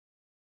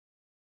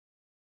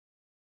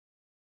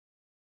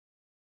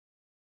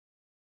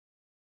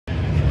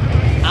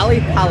Ali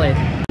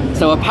Palace.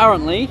 So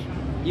apparently,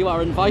 you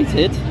are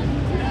invited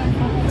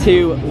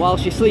to While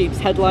She Sleeps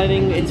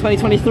headlining in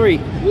 2023.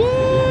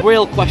 Woo!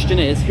 Real question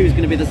is, who's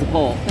going to be the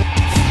support?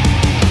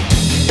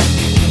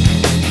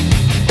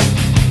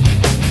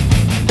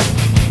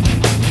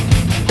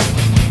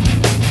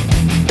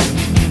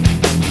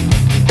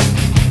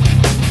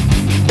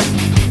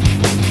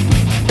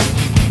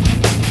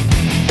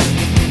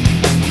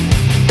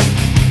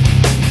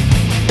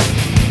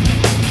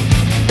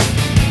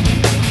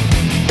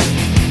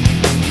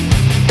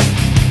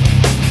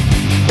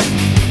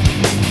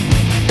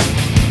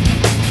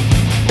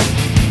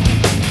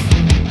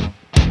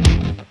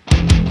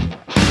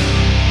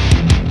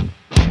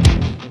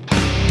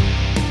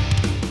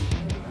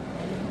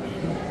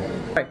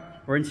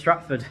 We're in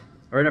Stratford.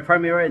 We're in a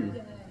Premier Inn.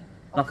 Yeah,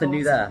 nothing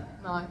new there.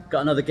 No.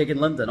 Got another gig in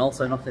London,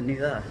 also nothing new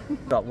there.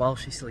 Got While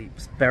She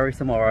Sleeps, Bury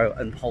Tomorrow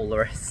and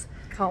Polaris.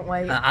 Can't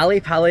wait.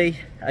 Ali Palace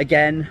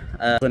again.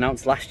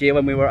 Announced last year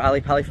when we were at Ali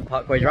Palace for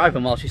Parkway Drive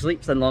and While She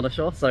Sleeps and Lorna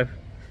Shore. So,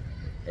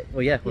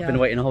 well, yeah, we've been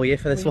waiting a whole year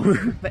for this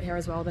one. But here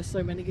as well, there's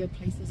so many good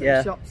places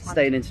and shops.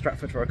 Staying in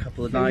Stratford for a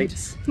couple of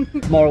nights.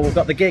 Tomorrow we've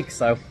got the gig,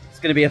 so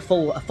it's going to be a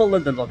full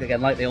London vlog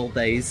again, like the old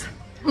days.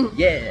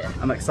 Yeah,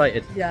 I'm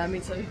excited. Yeah, me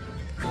too.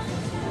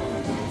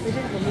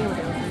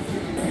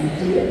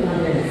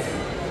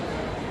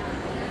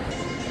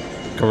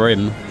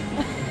 Grim.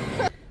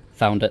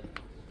 Found it.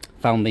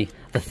 Found the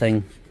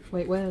thing.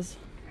 Wait, where's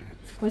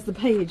the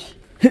page?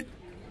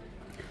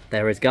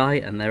 There is Guy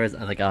and there is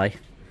other Guy.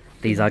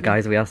 These are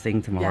guys we are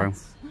seeing tomorrow.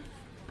 Yes.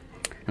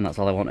 And that's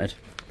all I wanted.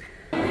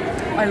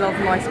 I love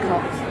nice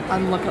cups.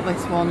 And look at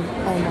this one.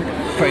 Oh my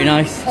god. Pretty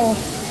nice. Oh.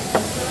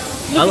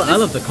 I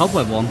love the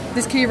cobweb one.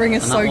 This keyring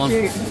is so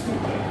cute.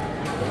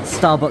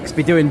 Starbucks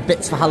be doing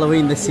bits for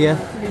Halloween this year.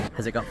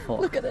 Has it got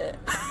foot? Look at it.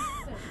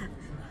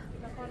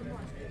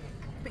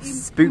 But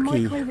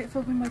spooky. You might crave it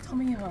for when my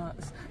tummy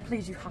hurts.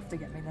 Please, you have to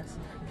get me this.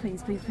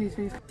 Please, please, please,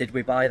 please. Did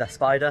we buy the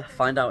spider?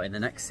 Find out in the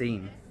next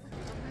scene.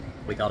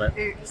 We got it.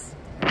 Oops.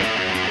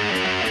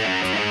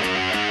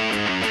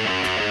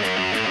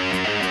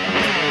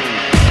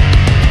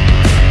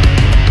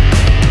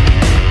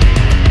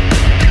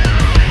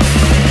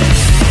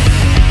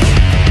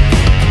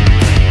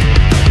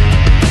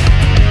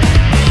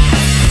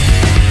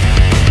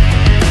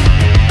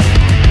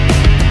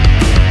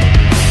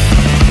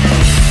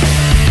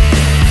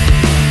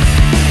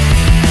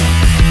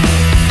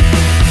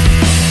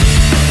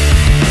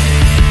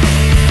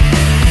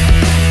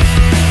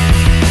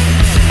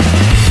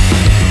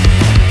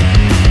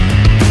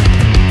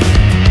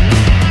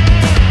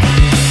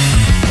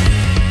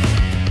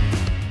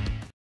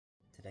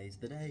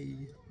 The day.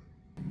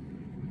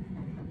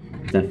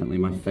 Definitely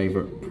my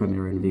favourite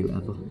Premier Inn view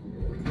ever.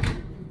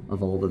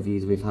 Of all the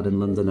views we've had in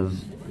London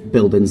of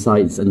building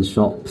sites and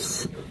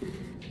shops.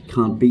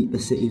 Can't beat the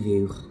city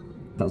view.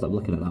 That's I'm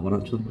looking at that one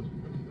actually.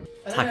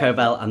 Taco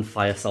Bell and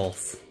fire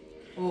sauce.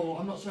 Oh,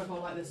 I'm not sure if I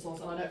like this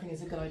sauce and I don't think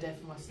it's a good idea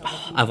for my stomach.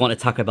 I've wanted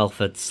Taco Bell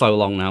for so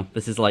long now.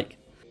 This is like...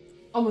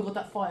 Oh my god,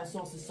 that fire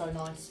sauce is so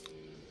nice.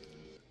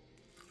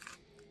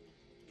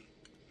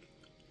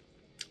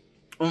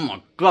 Oh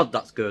my god,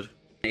 that's good.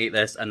 Eat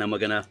this and then we're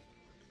gonna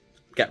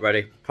get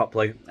ready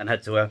properly and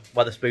head to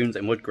Wetherspoons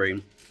in Wood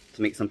Green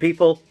to meet some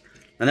people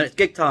and then it's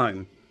gig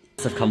time.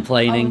 Lots of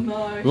complaining,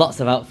 lots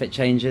of outfit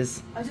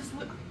changes. I just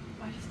don't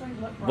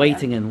look right.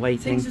 Waiting and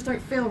waiting. Things just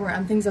don't feel right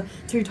and things are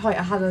too tight.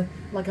 I had a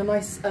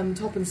nice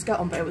top and skirt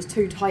on but it was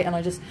too tight and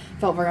I just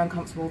felt very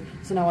uncomfortable.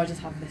 So now I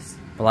just have this.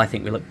 Well, I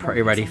think we look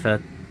pretty ready for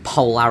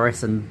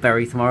Polaris and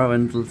Bury Tomorrow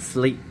and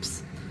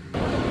Sleeps.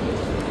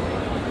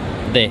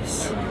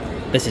 This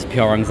is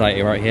pure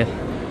anxiety right here.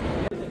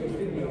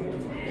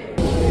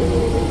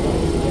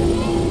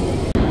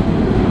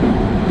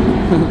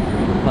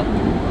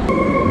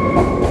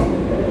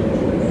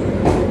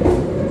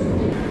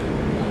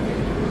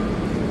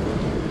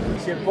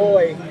 It's your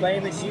boy,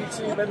 famous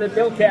YouTuber,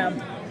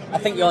 TheDilCam. I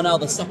think you're now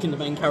the second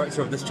main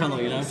character of this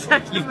channel, you know?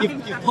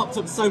 You've popped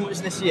up so much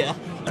this year.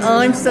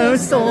 I'm so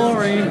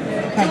sorry.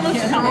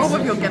 How old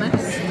with your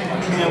Guinness?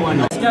 Yeah, why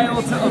not? Scale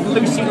of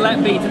Lucy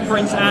Letby to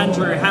Prince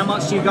Andrew, how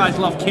much do you guys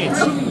love kids?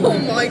 Oh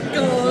my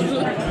god.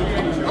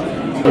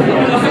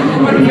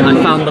 I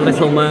found the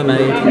Little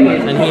Mermaid,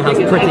 and he has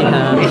pretty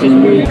hair.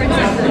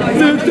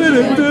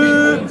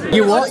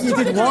 You what? You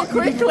did what?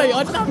 Quickly,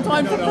 I didn't have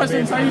time for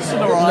presentation,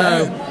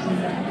 alright? No.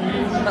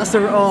 That's the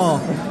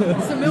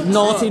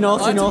naughty. I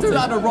had to do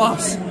that in a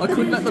rush. I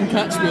couldn't let them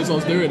catch me as I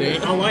was doing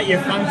it. I like your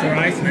Fanta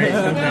ice, mate.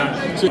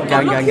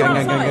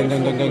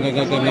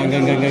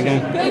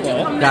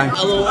 Gang.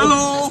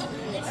 Hello.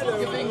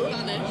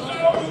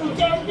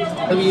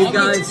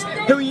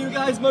 Who are you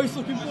guys most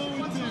looking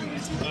forward to?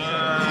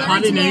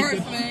 Honey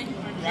Nathan.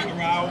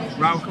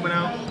 Row coming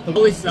out. The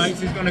Bully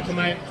Sites is going to come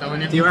out.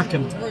 Do you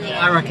reckon?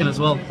 I reckon as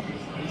well.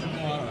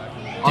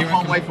 I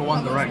can't wait for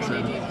One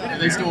Direction. Are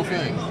they still a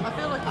thing?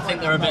 I think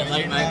they're a bit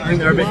late, mate. I think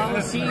they're a bit...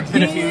 It's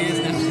been a few years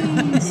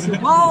now.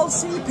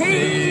 Malsey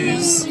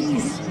Peace!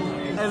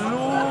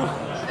 Hello!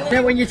 You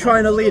know when you're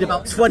trying to lead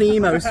about 20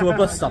 emos to a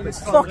bus stop, it's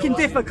fucking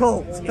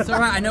difficult. It's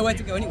alright, I know where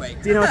to go anyway.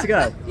 Do you know where to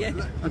go? Yeah.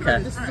 Okay.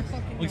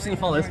 We just need to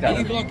follow this guy. Are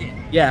you vlogging?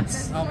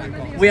 Yes. Oh my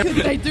god. We have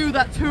They do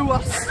that to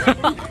us. I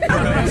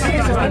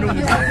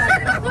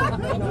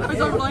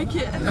don't like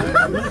it.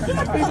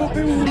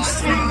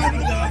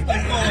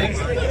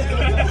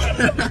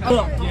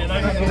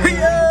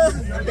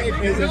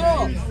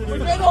 We've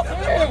been off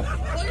here!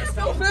 Why are you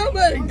still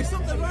filming? It's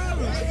up the road!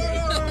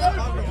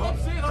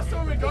 That's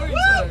where we're going to!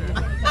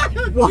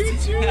 What?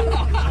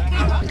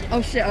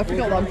 Oh shit, I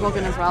forgot that I'm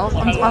vlogging as well.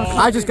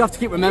 I just have to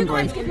keep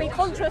remembering. Give me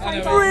contrast.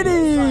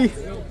 Pretty!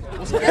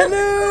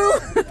 Hello!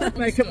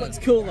 Makeup looks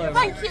cool though.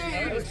 Thank you.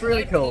 It's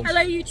really cool.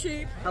 Hello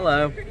YouTube.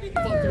 Hello.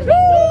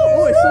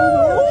 Oh, it's all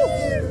the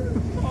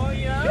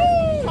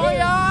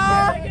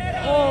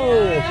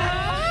Oh!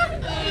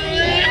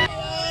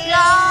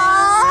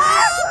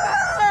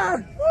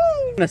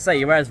 I'm gonna say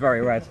your hair's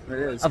very red. It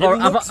is. I've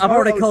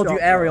already called you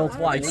Ariel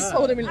twice.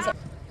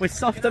 With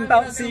soft and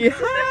bouncy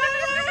hair.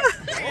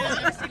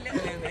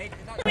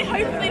 I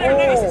hope they don't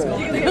notice it's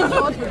going to get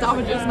charged for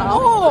damages now.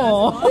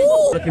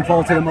 Oh! Looking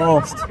forward to the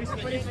most.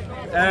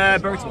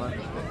 Bury Tomorrow.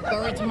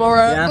 Bury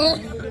Tomorrow. Yeah.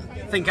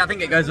 I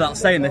think it goes without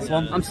saying this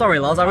one. I'm sorry,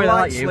 Lars, I really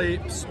like you.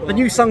 The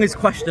new song is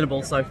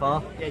questionable so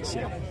far. It's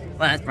you.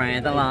 Let's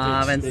bring the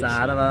love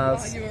inside of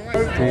us.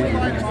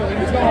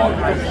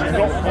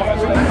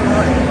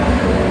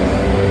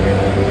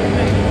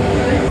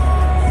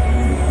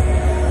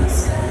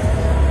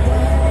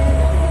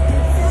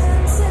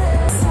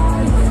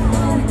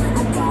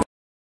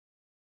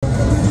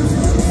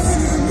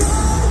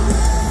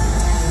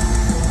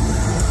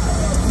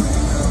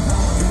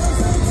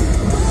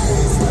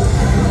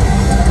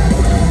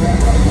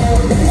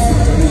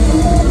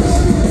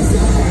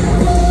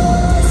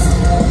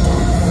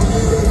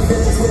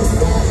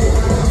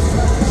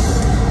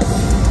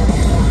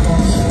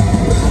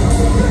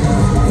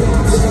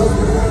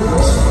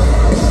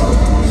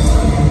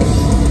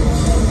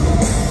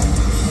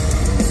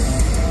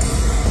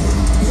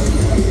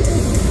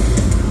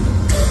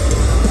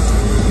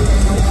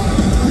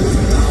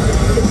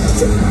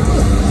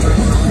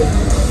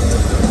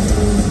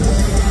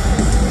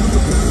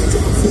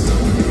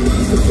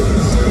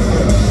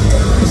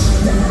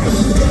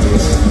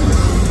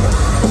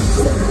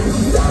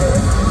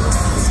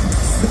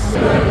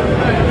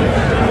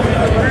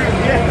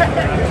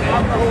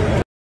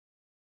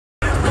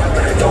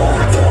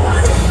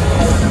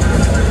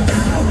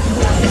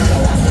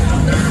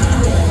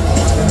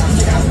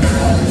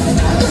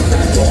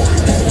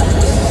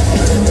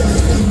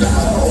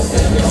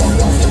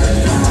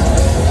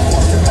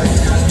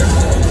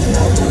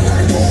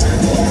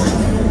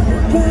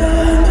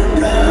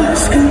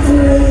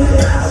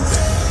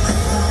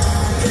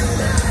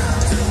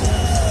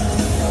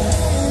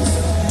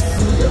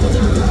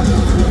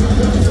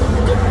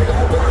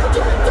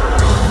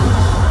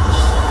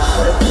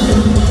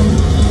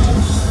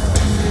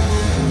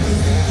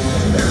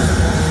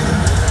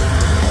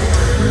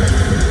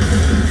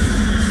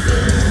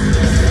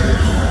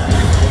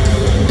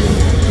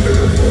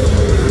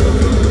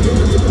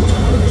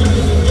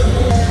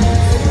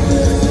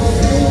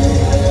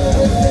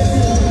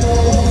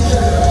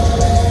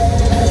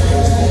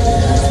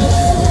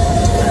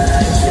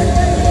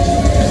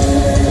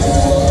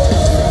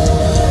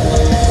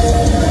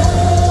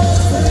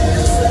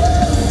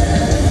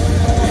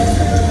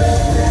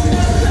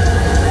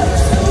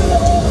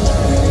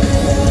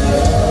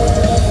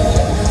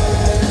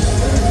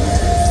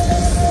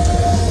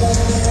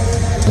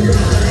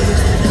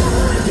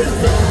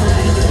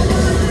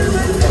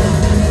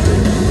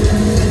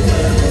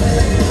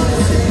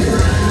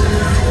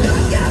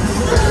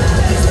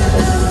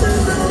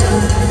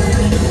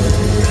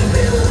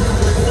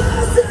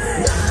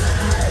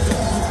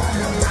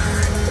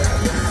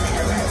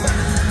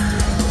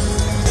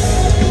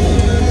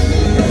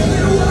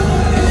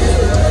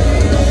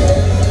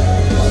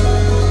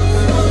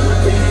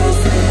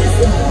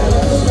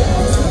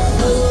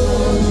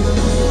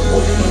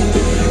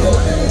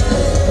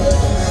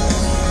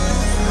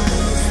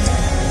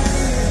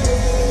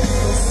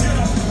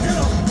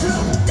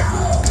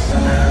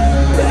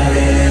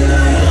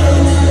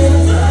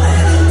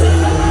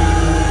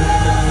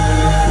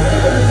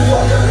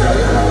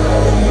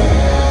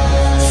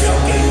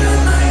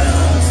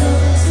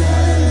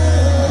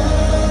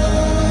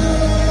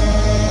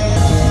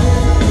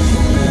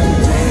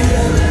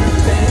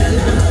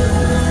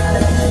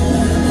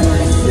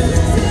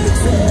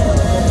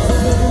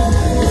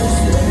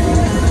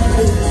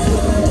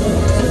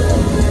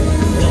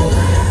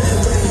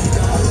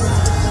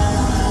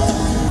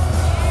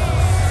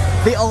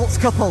 The Alt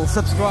couple,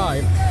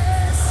 subscribe.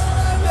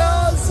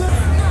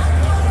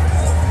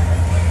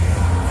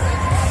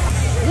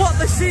 What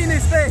the scene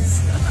is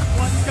this?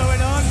 What's going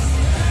on?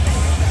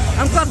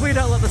 I'm glad we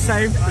don't look the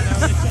same. I know,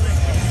 literally.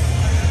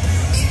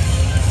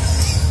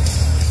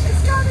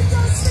 It's gonna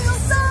go still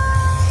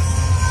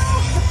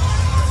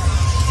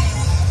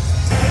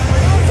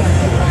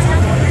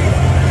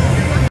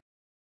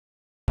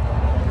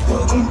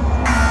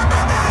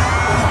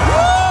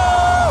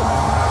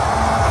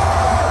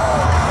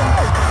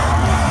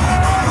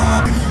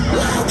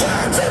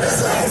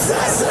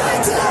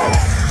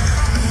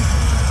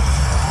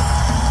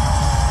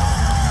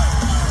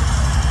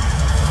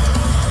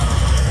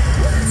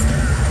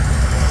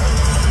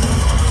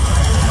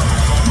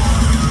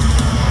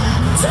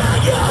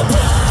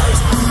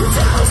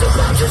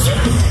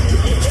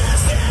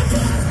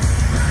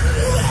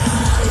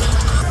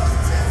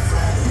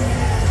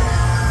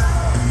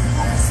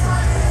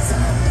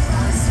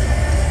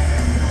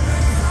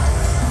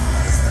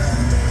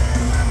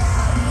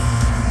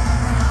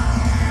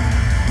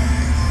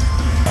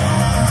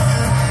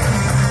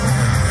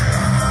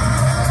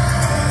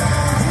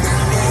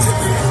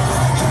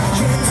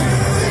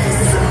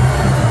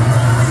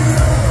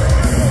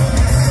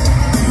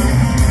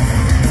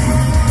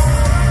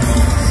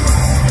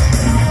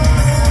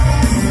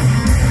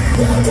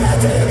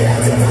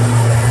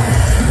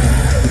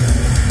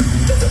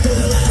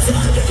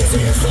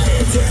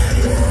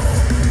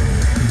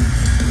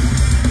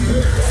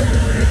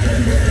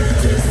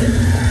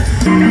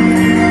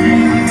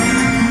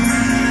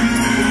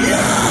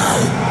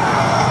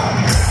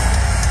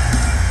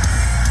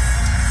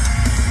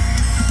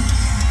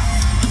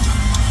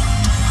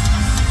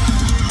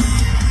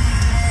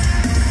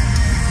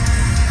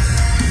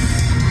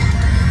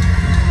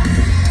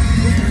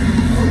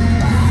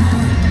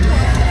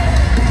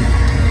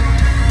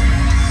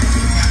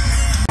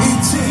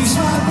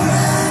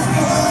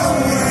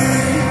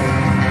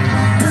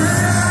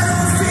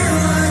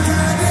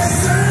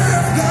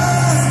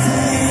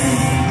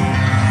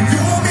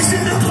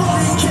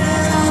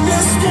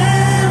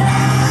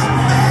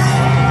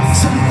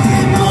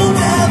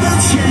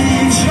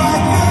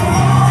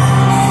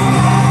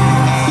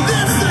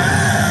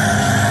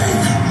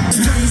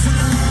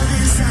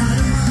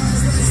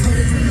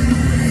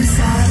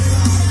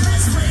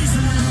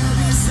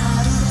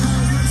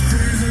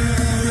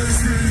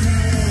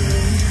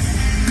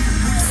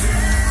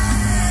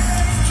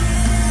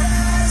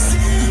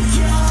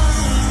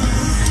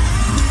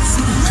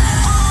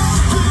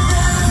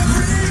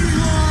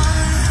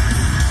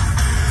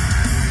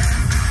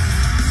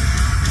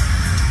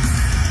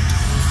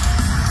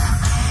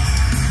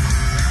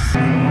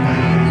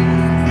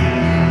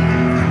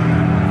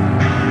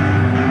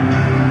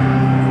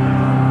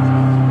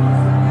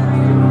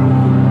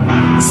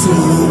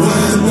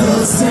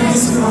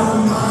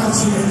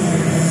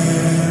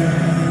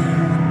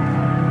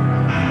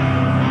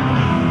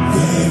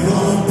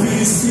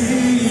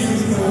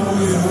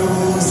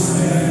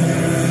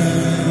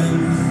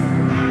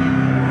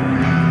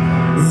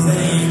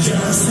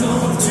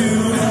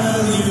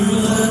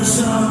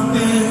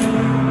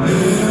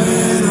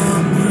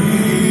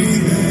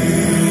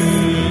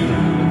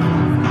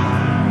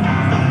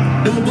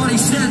Nobody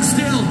stand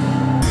still.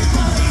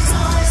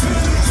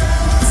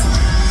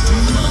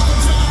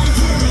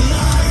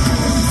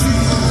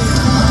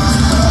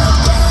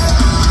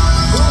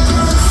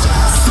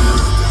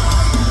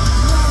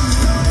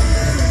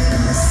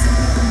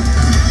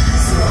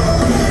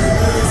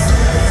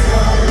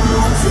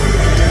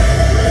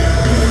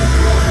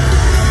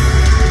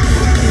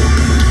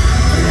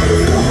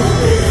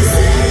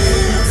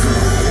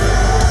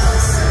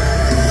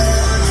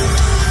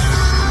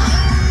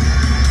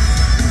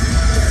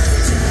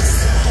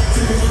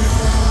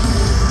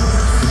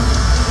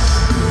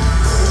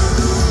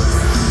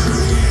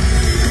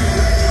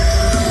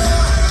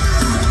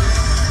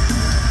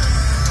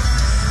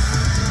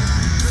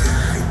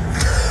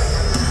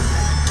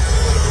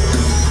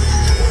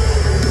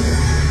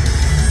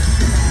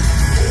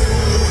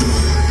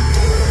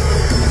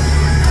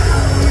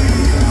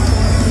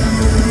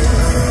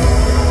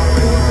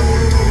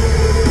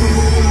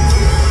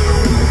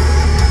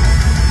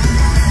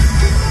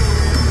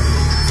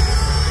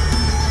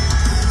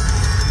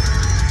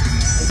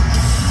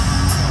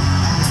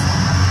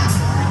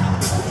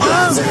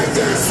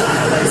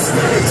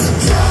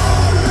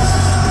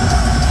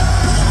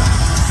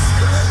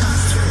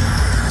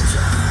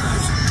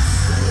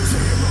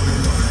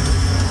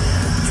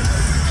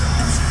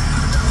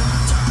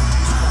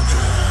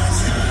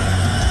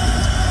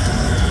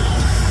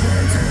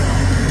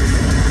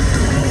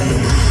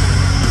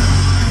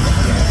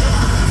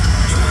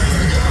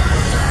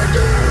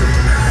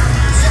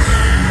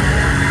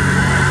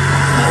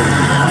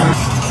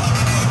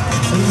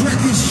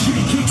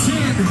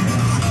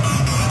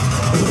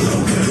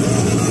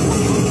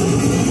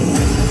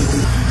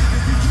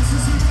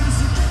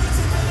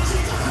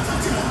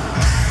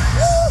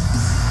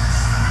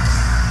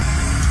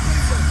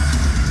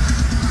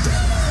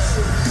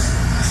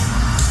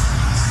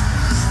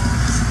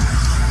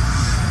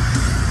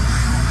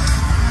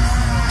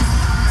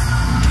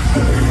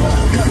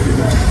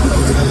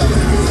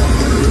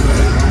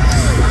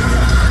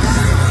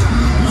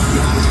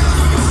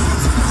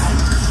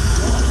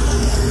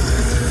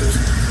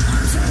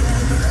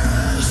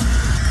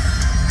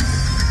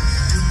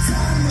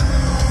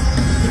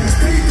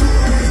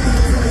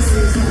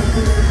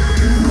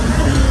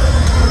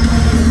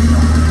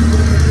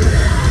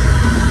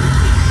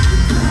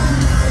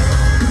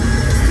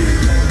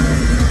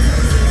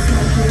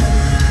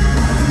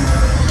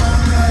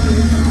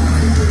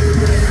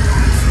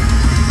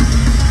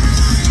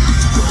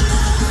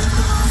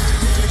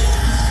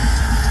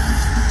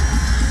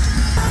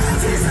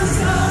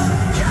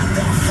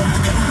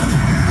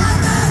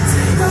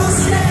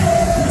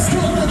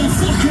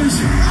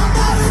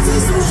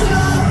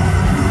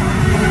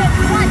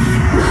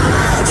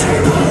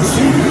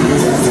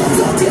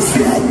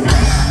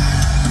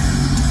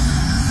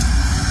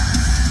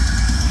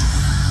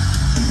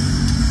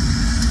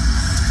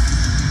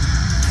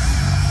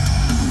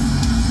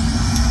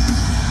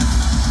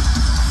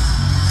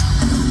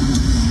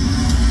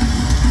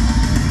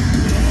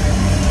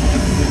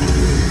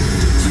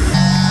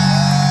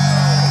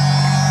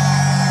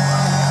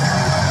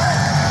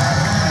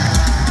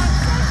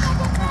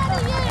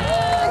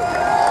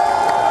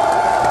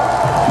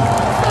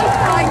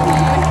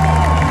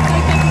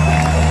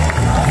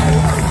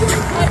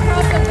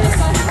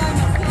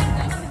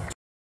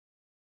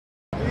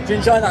 Did you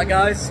enjoy that,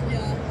 guys?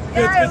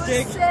 Yeah.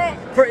 Good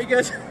gig. Pretty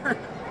good.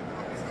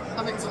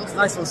 I'm exhausted.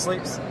 Nice one,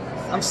 Sleeps.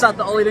 I'm sad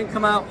that Ollie didn't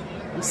come out.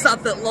 I'm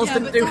sad that Loz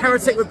didn't do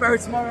Heretic with Bury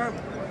Tomorrow.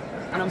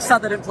 And I'm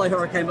sad they didn't play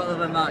Hurricane, but other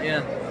than that,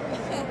 yeah.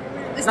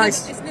 It's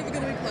Nice. It's never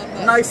going to be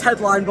perfect. Nice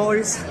headline,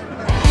 boys.